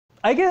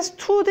I guess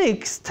to the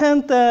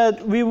extent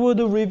that we would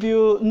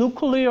review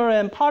nuclear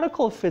and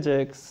particle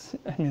physics,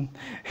 I mean,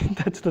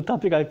 that's the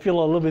topic I feel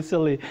a little bit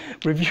silly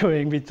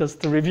reviewing. We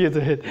just reviewed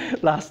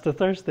it last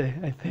Thursday,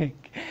 I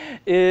think.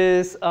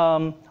 Is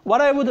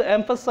what I would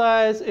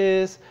emphasize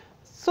is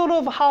sort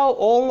of how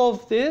all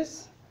of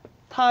this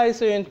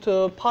ties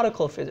into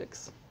particle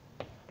physics.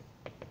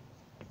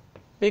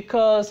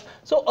 Because,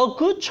 so a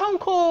good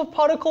chunk of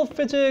particle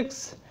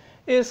physics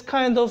is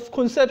kind of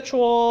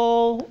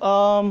conceptual,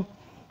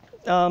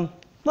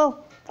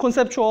 well,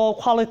 conceptual,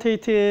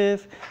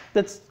 qualitative.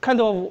 That's kind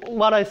of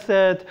what I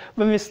said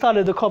when we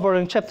started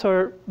covering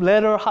chapter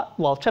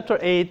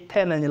 8,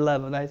 10, and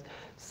 11. I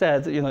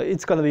said, you know,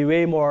 it's going to be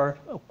way more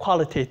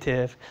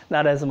qualitative,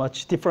 not as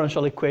much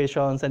differential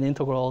equations and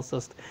integrals,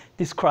 just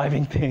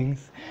describing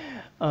things.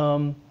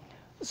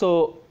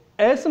 So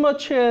as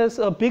much as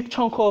a big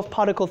chunk of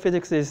particle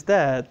physics is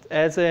that,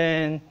 as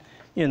in,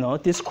 you know,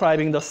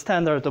 describing the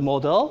standard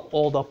model,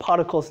 all the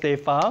particles they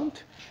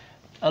found,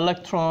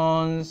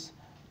 electrons,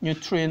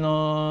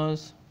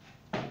 neutrinos,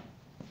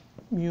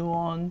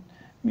 muon,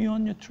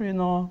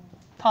 neutrino,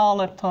 tau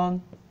lepton,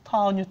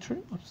 tau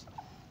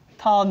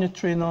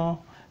neutrino.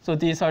 So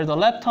these are the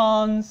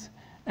leptons,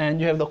 and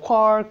you have the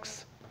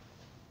quarks,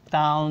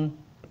 down,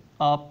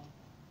 up,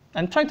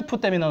 and trying to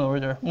put them in an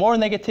order. More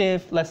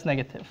negative, less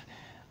negative.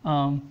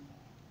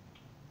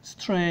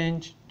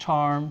 Strange,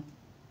 charm,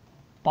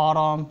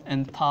 bottom,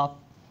 and top.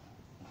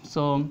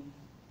 So,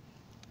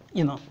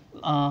 you know,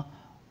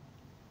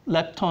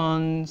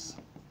 leptons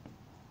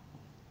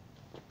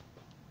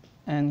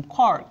and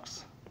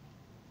quarks.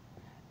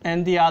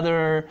 And the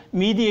other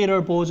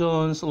mediator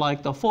bosons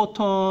like the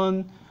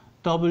photon,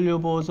 W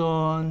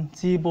boson,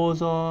 Z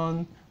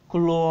boson,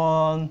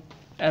 gluon,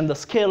 and the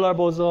scalar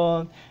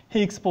boson,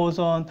 Higgs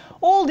boson.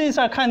 All these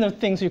are kind of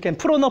things you can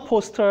put on a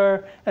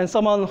poster, and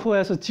someone who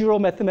has a zero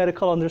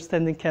mathematical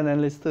understanding can at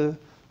least,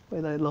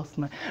 wait, I lost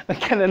my,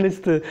 can at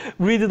least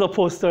read the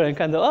poster and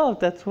kind of, oh,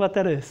 that's what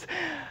that is.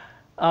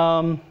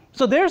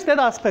 So there's that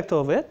aspect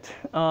of it.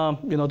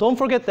 You know, don't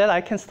forget that.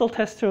 I can still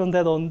test you on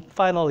that on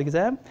final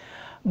exam.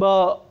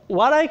 But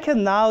what I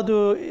can now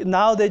do,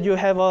 now that you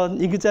have an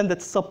exam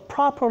that's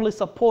properly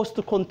supposed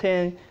to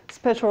contain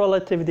special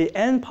relativity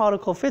and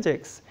particle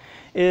physics,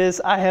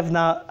 is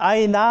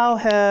I now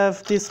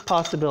have this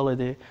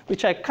possibility,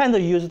 which I kind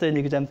of used in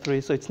exam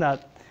 3, so it's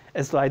not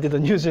as though I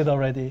didn't use it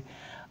already.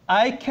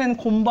 I can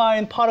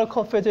combine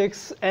particle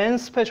physics and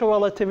special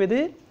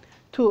relativity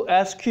to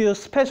ask you a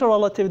special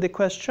relativity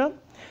question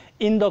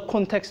in the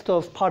context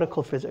of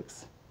particle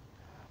physics.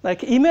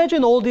 Like,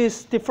 imagine all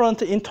these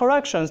different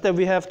interactions that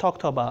we have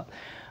talked about.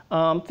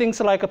 Things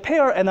like a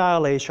pair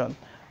annihilation.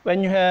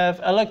 When you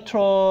have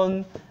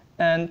electron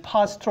and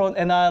positron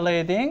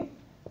annihilating,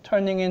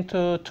 turning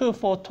into 2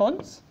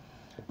 photons.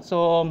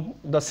 So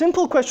the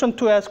simple question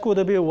to ask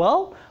would be,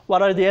 well,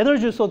 what are the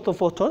energies of the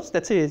photons?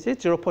 That's easy,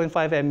 0.5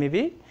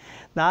 MeV.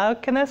 Now I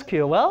can ask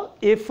you, well,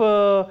 if,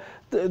 so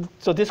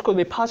this could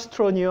be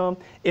positronium.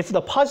 If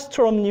the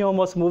positronium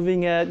was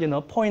moving at, you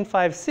know,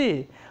 0.5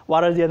 C,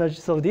 what are the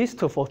energies of these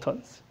 2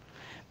 photons?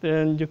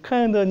 Then you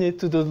kind of need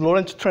to do the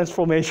Lorentz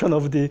transformation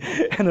of the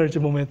energy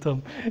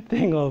momentum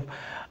thing of.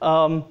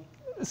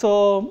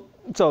 So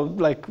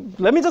like,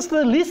 let me just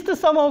list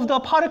some of the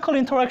particle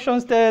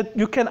interactions that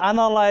you can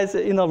analyze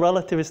in a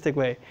relativistic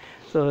way.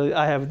 So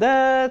I have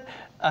that.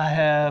 I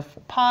have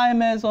pi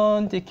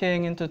meson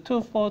decaying into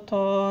 2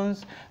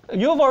 photons.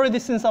 You've already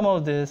seen some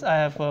of this. I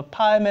have a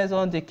pi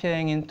meson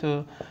decaying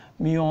into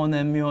muon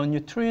and muon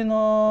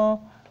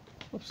neutrino.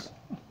 Oops.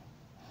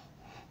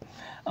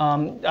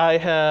 I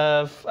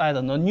have, I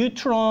don't know,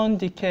 neutron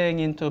decaying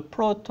into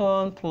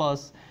proton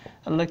plus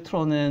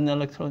electron and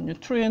electron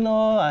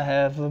neutrino. I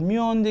have a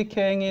muon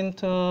decaying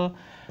into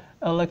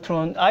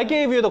electron. I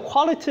gave you the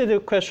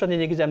qualitative question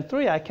in exam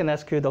 3. I can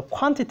ask you the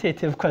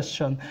quantitative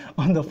question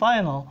on the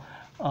final.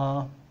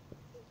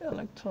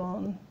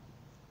 Electron.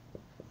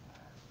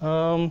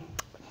 I'm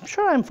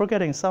sure I'm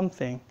forgetting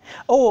something.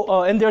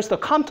 Oh, and there's the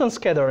Compton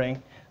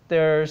scattering.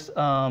 There's,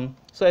 so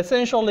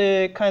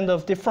essentially kind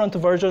of different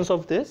versions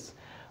of this,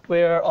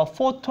 where a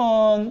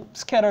photon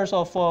scatters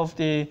off of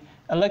the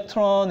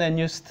electron, and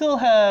you still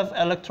have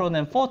electron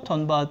and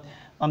photon, but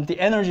the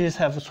energies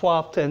have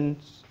swapped and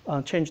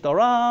changed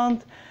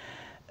around.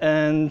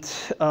 And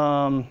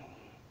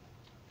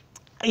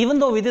even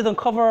though we didn't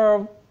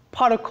cover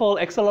particle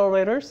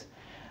accelerators,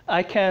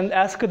 I can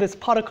ask this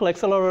particle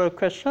accelerator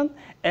question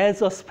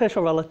as a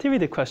special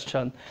relativity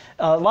question.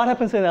 What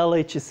happens in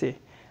LHC?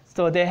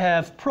 So they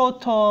have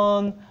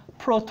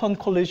proton-proton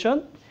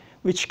collision,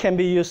 which can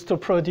be used to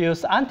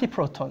produce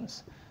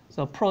antiprotons.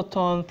 So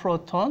proton,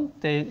 proton,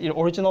 the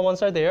original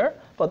ones are there,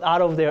 but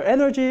out of their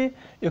energy,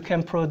 you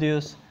can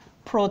produce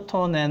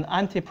proton and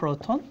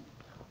antiproton.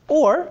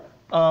 Or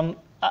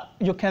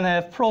you can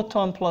have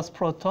proton plus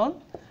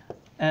proton,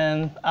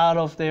 and out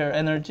of their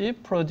energy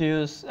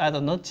produce, I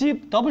don't know,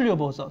 W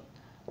boson,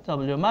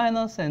 W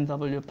minus and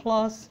W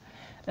plus.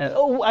 And,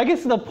 oh, I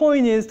guess the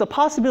point is the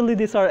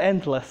possibilities are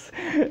endless.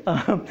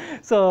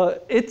 So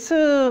it's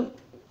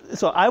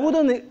so I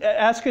wouldn't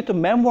ask you to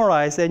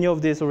memorize any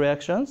of these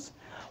reactions.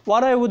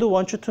 What I would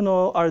want you to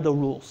know are the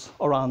rules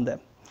around them.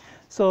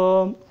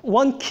 So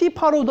one key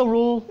part of the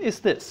rule is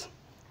this.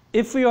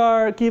 If you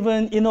are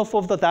given enough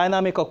of the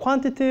dynamical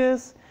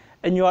quantities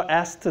and you are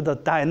asked the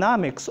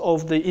dynamics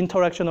of the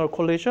interaction or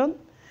collision,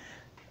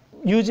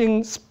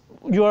 using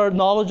your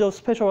knowledge of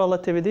special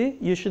relativity,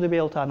 you should be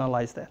able to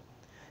analyze that.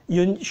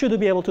 You should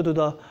be able to do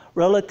the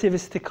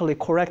relativistically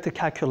correct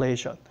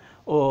calculation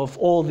of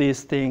all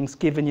these things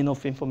given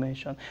enough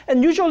information.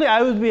 And usually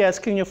I would be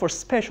asking you for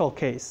special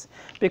case,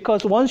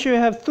 because once you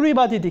have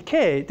three-body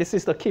decay, this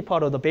is the key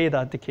part of the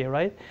beta decay,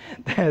 right?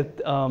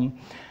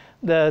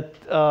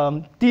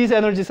 These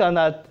energies are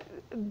not,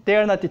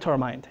 they're not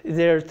determined.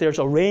 There's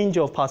a range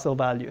of possible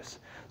values.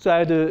 So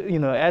I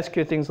would ask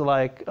you things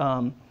like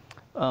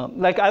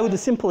I would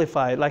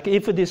simplify, like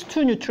if these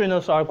two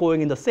neutrinos are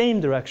going in the same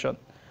direction,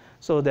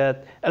 so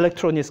that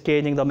electron is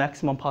gaining the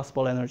maximum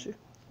possible energy,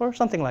 or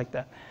something like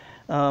that.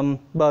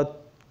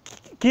 But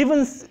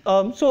given,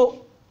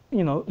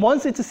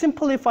 once it's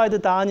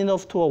simplified down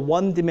enough to a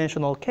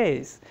one-dimensional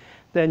case,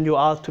 then you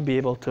ought to be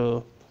able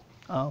to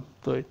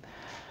do it.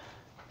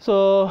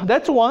 So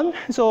that's one.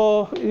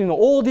 So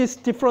all these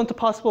different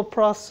possible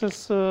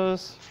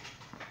processes.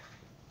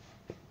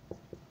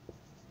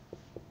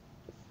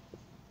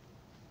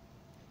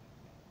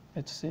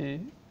 Let's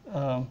see.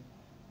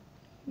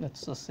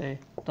 Let's just say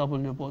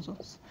W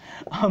bosons.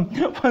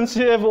 Once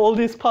you have all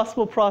these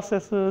possible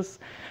processes,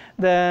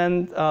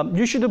 then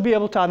you should be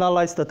able to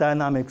analyze the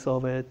dynamics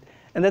of it.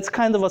 And that's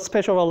kind of a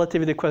special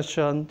relativity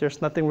question.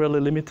 There's nothing really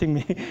limiting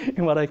me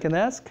in what I can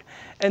ask.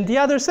 And the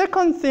other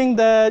second thing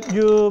that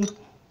you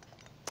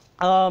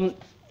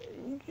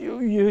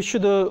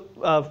should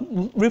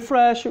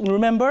refresh and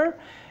remember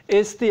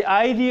is the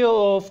idea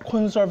of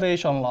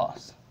conservation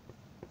laws.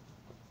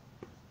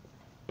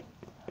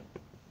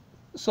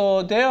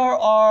 So there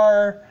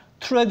are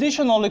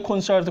traditionally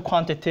conserved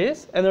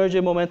quantities,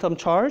 energy, momentum,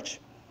 charge.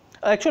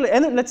 Actually,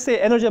 let's say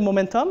energy and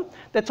momentum,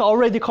 that's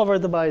already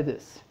covered by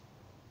this.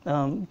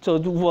 So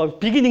the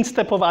beginning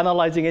step of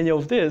analyzing any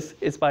of this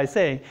is by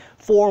saying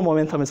form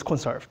momentum is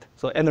conserved.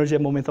 So energy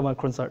and momentum are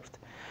conserved.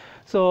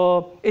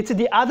 So it's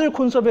the other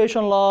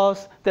conservation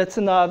laws that's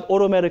not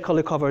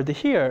automatically covered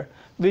here,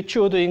 which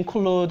would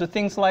include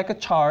things like a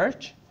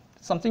charge,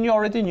 something you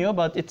already knew,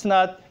 but it's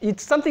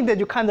something that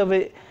you kind of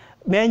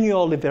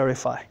manually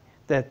verify,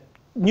 that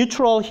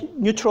neutral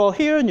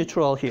here,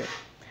 neutral here.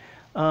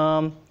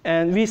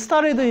 And we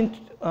started in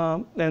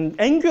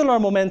angular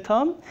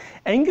momentum.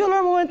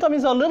 Angular momentum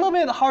is a little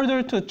bit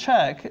harder to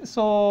check.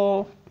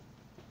 So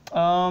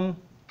I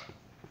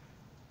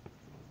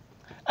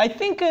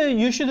think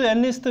you should at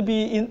least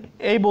be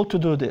able to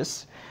do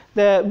this.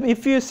 That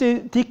if you see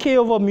decay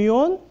of a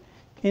muon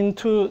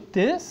into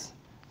this,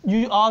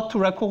 you ought to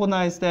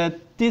recognize that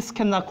this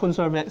cannot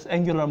conserve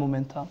angular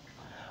momentum.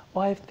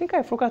 Well, I think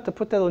I forgot to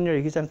put that on your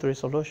exam 3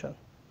 solution.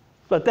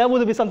 But that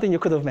would be something you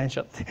could have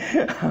mentioned.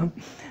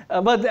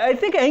 But I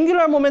think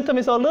angular momentum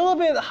is a little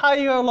bit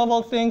higher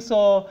level thing.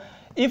 So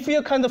if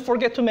you kind of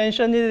forget to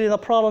mention it in a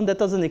problem that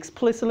doesn't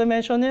explicitly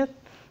mention it,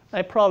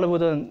 I probably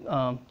wouldn't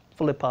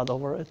flip out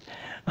over it.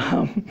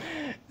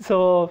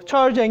 So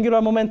charge,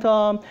 angular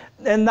momentum.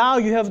 And now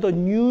you have the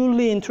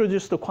newly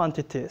introduced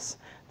quantities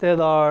that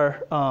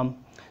are,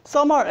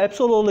 some are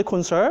absolutely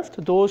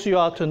conserved. Those you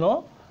ought to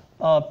know.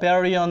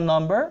 Baryon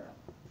number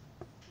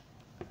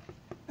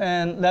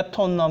and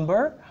lepton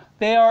number,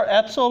 they are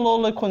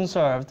absolutely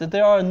conserved.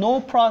 There are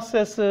no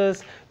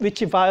processes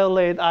which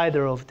violate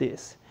either of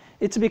these.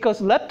 It's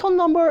because lepton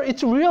number,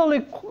 it's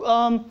really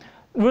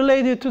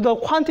related to the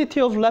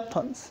quantity of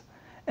leptons.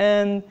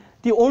 And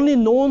the only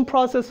known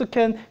process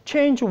can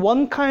change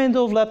one kind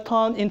of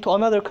lepton into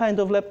another kind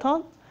of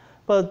lepton,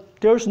 but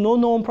there's no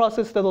known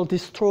process that will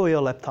destroy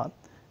a lepton,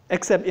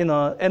 except in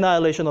an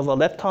annihilation of a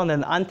lepton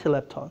and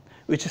antilepton,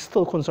 which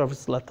still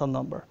conserves lepton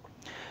number.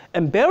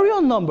 And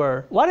baryon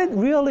number, what it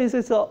really is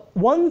a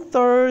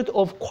 1/3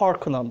 of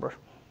quark number,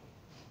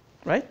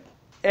 right?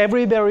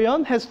 Every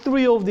baryon has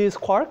 3 of these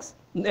quarks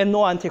and no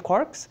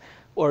antiquarks,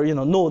 or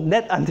no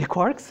net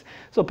antiquarks.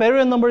 So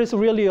baryon number is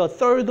really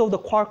 1/3 of the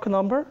quark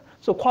number.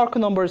 So quark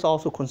number is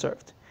also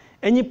conserved.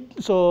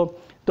 So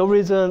the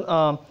reason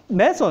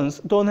mesons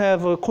don't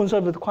have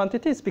conserved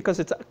quantities because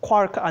it's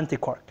quark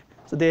antiquark.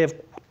 So they have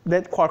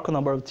net quark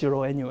number of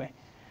 0 anyway.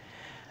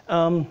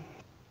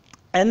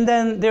 And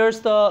then there's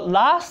the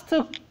last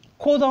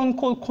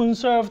quote-unquote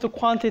conserved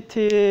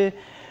quantity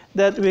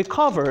that we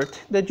covered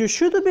that you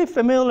should be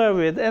familiar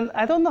with. And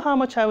I don't know how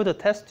much I would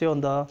test you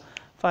on the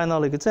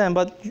final exam,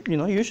 but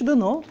you should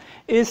know,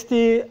 is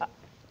the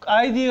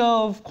idea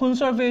of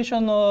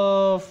conservation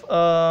of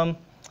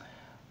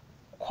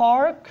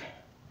quark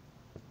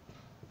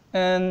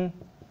and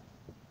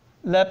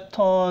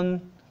lepton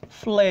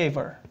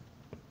flavor,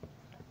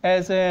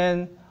 as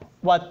in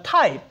what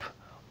type.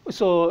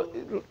 So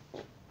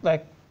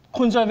like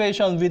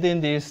conservation within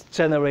these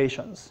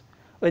generations.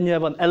 When you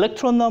have an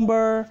electron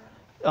number,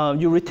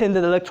 you retain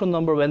the electron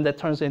number when that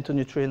turns into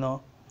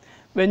neutrino.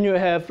 when you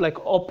have like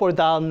up or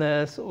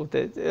downness,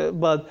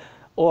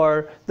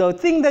 or the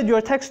thing that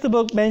your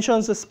textbook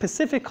mentions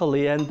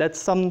specifically, and that's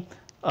some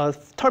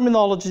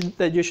terminology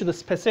that you should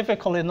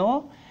specifically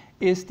know,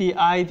 is the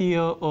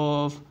idea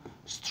of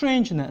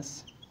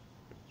strangeness,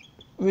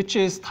 which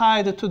is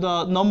tied to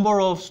the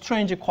number of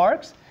strange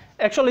quarks.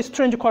 Actually,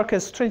 strange quark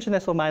has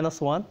strangeness of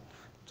 -1.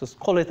 Just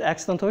call it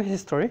accidental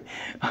history.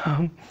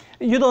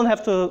 You don't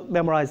have to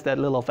memorize that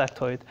little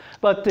factoid.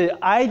 But the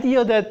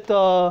idea that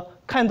the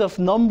kind of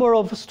number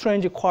of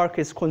strange quark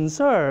is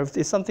conserved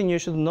is something you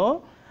should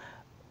know.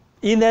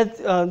 In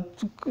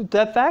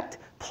that fact,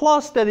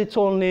 plus that it's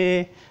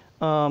only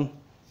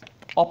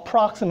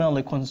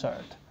approximately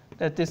conserved.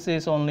 That this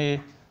is only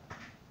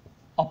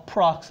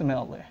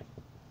approximately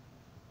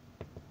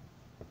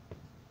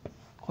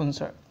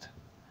conserved.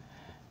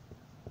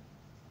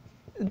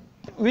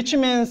 Which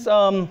means,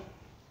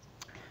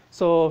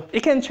 so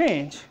it can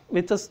change.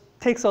 It just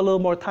takes a little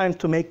more time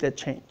to make that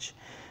change.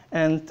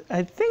 And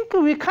I think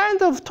we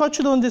kind of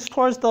touched on this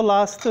towards the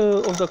last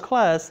of the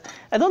class.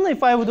 I don't know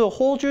if I would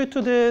hold you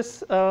to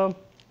this.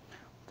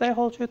 Did I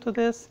hold you to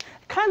this?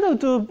 I kind of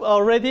do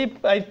already.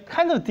 I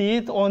kind of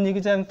did on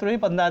exam 3,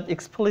 but not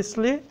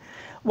explicitly.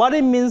 What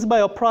it means by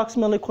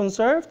approximately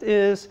conserved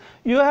is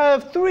you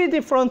have 3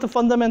 different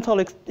fundamental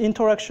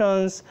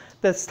interactions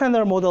that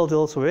standard model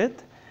deals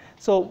with.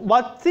 So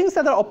things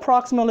that are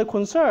approximately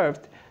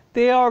conserved,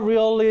 they are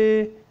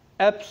really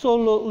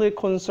absolutely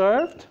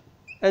conserved,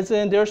 as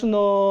in there's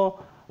no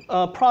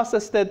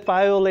process that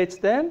violates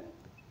them.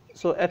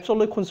 So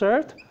absolutely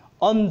conserved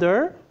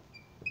under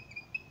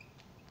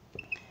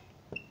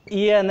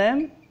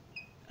ENM,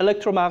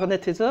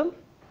 electromagnetism,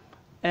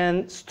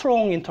 and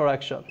strong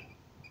interaction.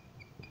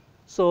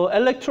 So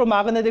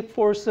electromagnetic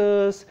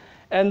forces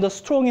and the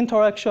strong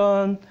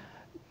interaction,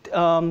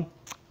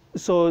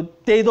 so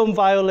they don't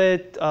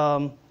violate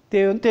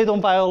they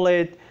don't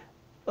violate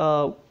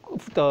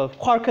the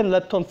quark and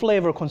lepton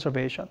flavor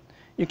conservation.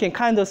 You can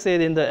kind of see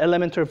it in the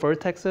elementary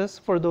vertexes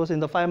for those in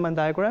the Feynman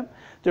diagram.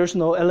 There's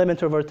no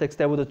elementary vertex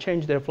that would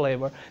change their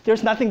flavor.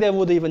 There's nothing that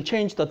would even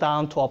change the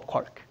down to up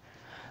quark.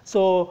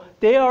 So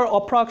they are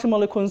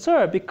approximately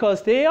conserved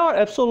because they are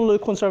absolutely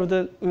conserved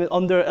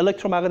under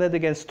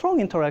electromagnetic and strong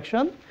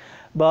interaction,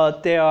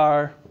 but they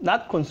are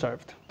not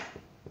conserved.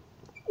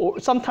 Or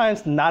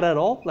sometimes not at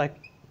all, like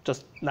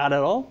just not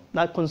at all,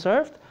 not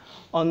conserved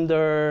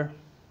under,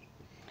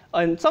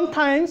 and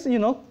sometimes,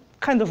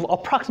 kind of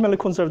approximately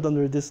conserved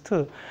under this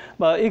too.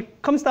 But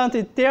it comes down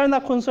to they are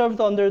not conserved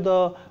under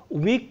the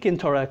weak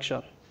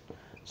interaction.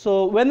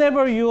 So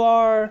whenever you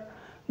are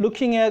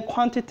looking at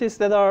quantities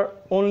that are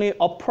only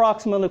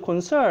approximately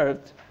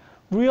conserved,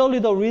 really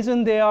the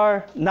reason they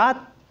are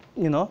not,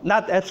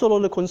 not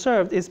absolutely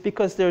conserved is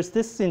because there's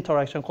this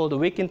interaction called the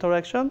weak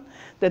interaction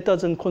that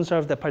doesn't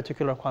conserve that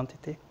particular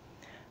quantity.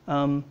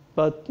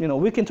 But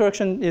weak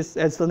interaction is,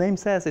 as the name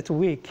says, it's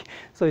weak.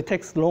 So it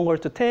takes longer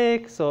to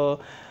take. So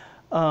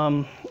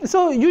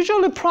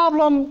usually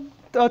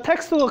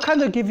text will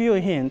kind of give you a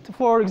hint.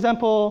 For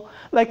example,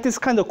 like this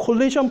kind of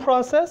collision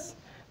process.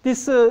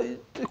 These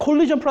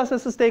collision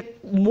processes, they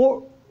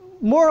more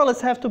or less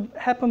have to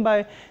happen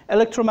by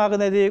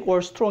electromagnetic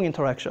or strong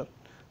interaction.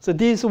 So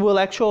these will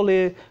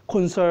actually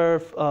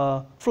conserve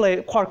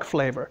quark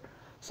flavor.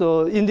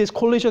 So in these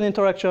collision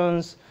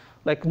interactions,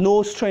 like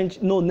no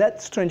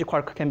net strange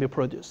quark can be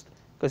produced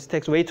because it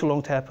takes way too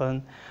long to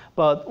happen.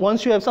 But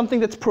once you have something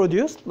that's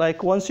produced,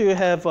 like once you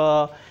have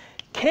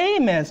K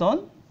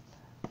meson,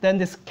 then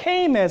this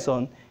K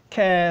meson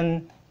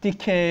can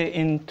decay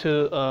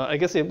into, I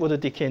guess it would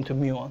decay into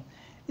muon.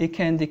 It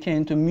can decay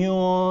into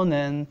muon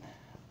and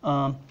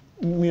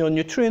muon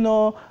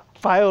neutrino,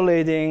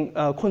 violating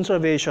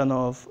conservation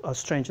of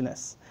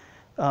strangeness.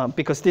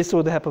 Because this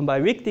would happen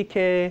by weak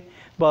decay,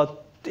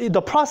 but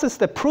the process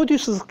that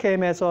produces K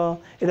meson,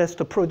 it has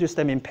to produce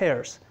them in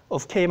pairs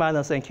of K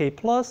minus and K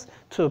plus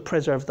to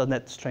preserve the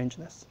net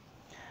strangeness.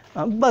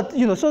 But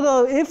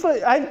so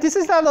this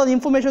is not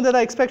information that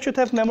I expect you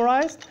to have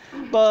memorized.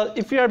 But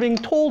if you are being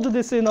told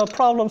this in a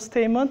problem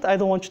statement, I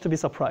don't want you to be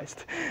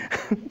surprised,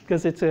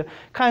 because it's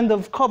kind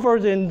of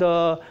covered in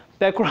the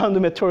background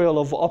material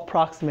of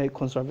approximate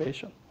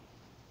conservation.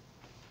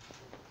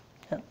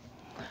 Yeah.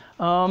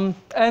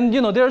 And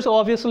there's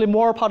obviously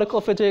more particle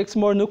physics,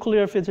 more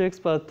nuclear physics.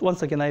 But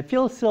once again, I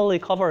feel silly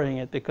covering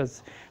it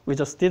because we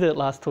just did it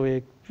last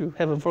week. You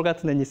haven't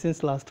forgotten any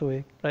since last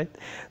week, right?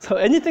 So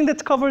anything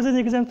that's covered in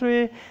exam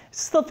 3, it's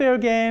still fair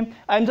game.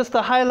 I'm just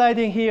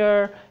highlighting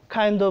here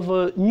kind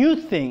of new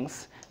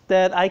things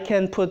that I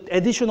can put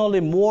additionally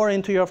more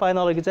into your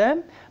final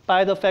exam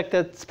by the fact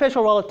that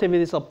special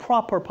relativity is a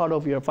proper part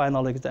of your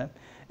final exam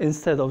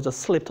instead of just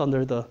slipped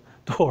under the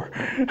door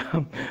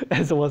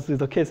as was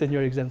the case in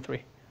your exam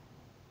 3.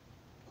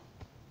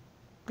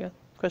 Yeah,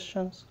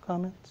 questions,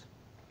 comments?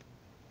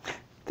 I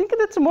think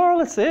that's more or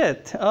less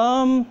it.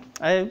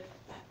 I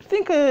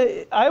think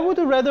I would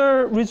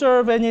rather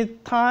reserve any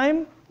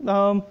time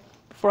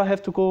before I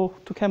have to go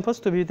to campus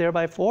to be there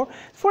by 4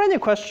 for any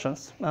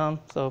questions.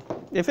 So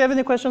if you have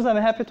any questions, I'm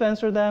happy to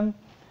answer them.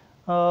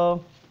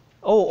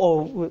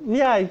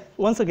 Yeah,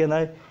 once again,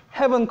 I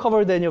haven't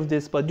covered any of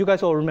this, but you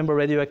guys all remember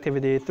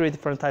radioactivity, 3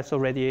 different types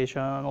of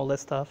radiation, all that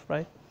stuff,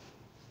 right?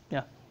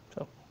 Yeah,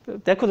 so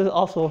that could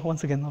also,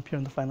 once again, appear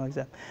in the final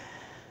exam.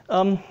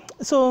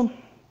 So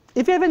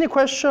if you have any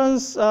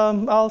questions,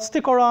 I'll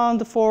stick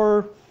around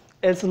for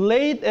as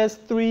late as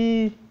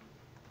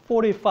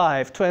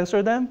 3:45 to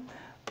answer them.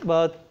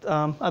 But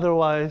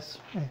otherwise,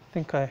 I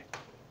think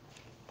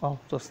I'll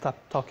just stop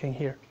talking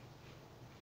here.